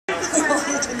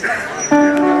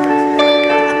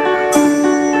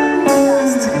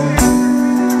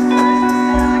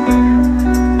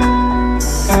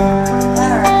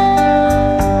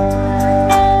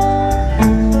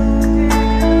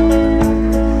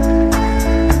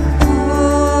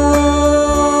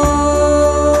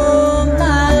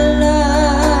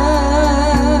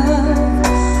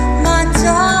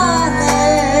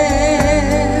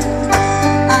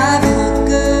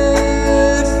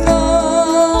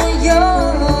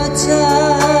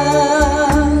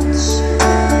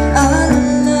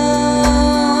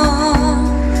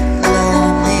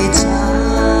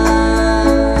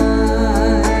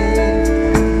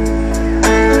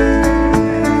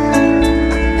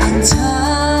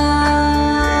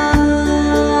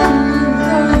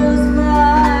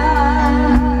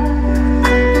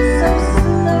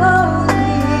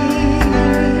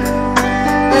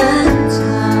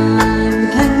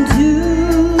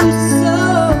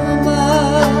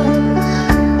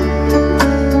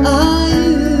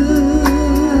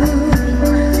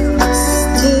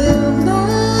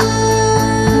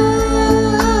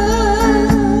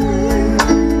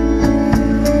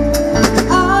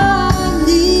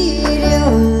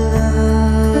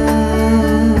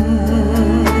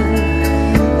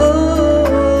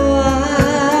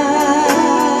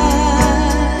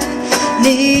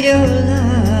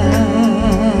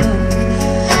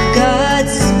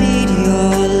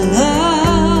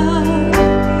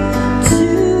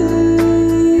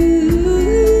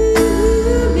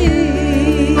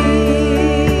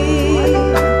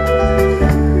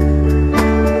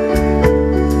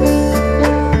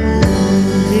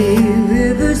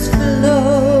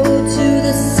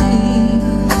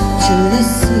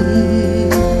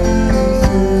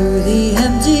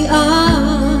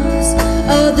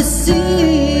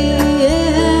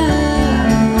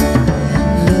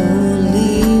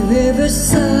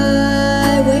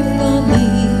wait for me,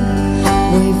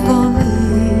 wait for me.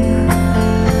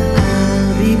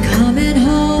 I'll be coming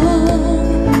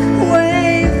home,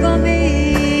 wait for me.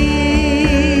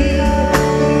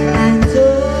 And oh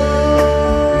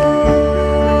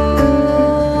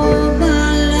my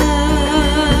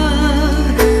love,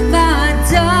 my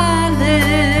darling,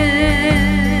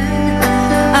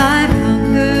 I've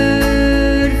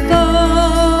hungered for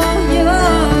your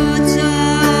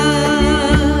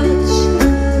touch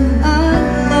a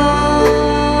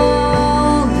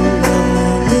long,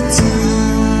 lonely time.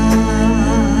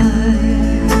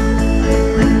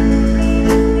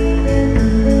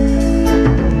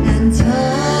 And time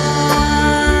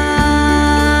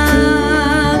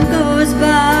goes by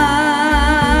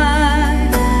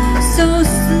so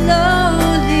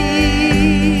slowly,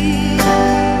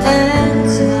 and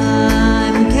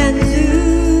time can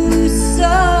do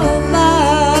so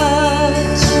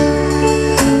much.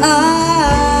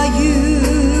 Are you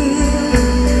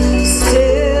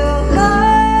still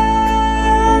mine?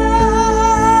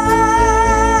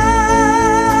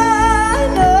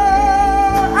 Oh,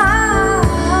 I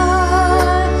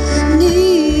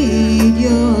need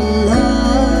your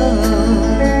love.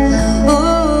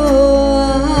 Oh,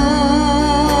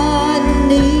 I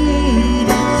need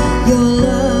your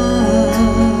love.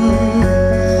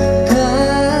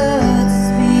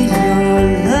 Godspeed your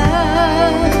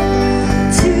love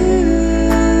to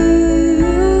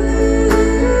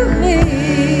me.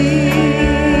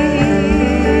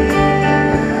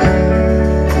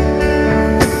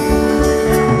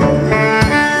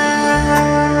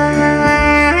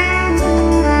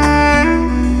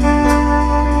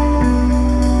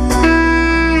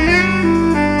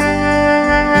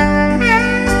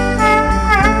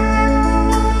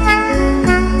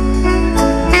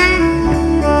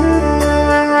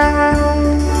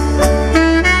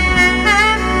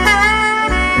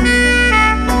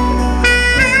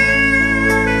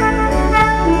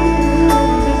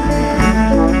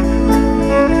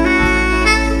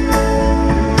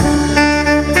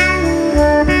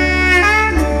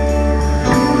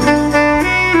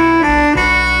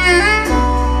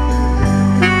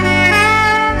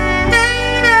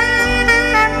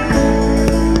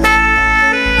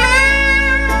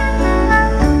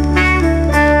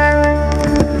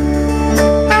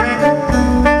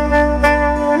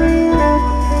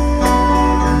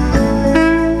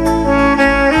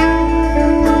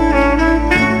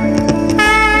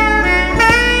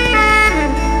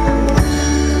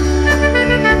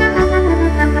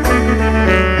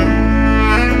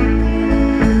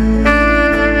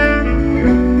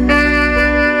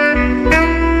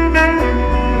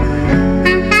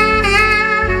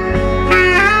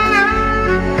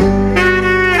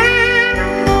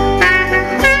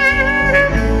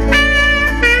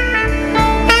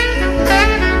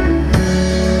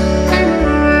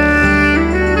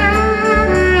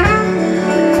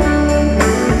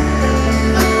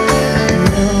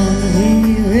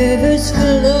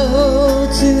 Flow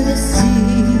to the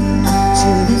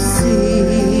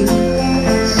sea,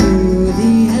 through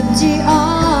the empty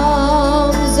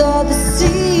arms of the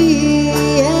sea.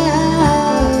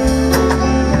 Yeah.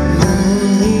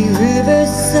 Lonely rivers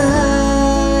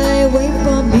sigh, wait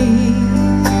for me,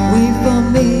 wait for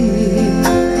me.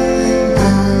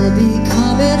 I'll be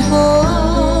coming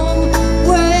home,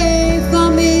 wait for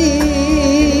me.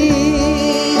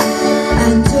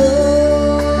 And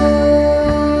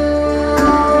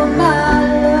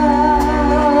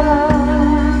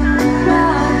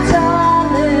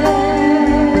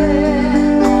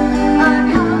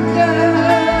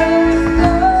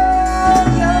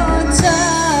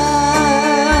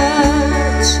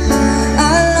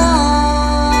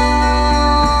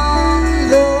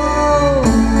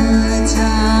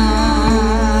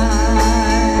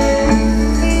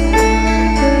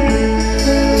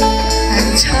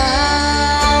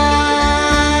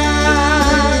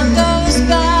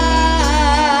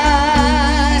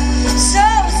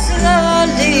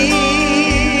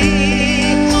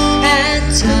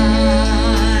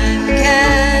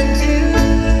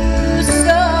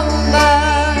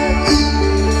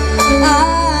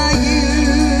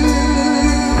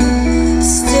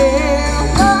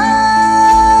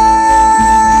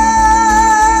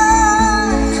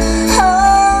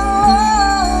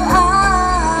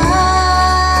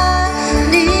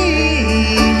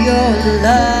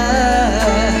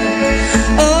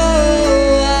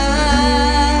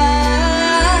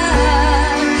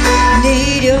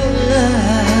need your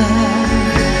love.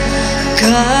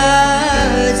 God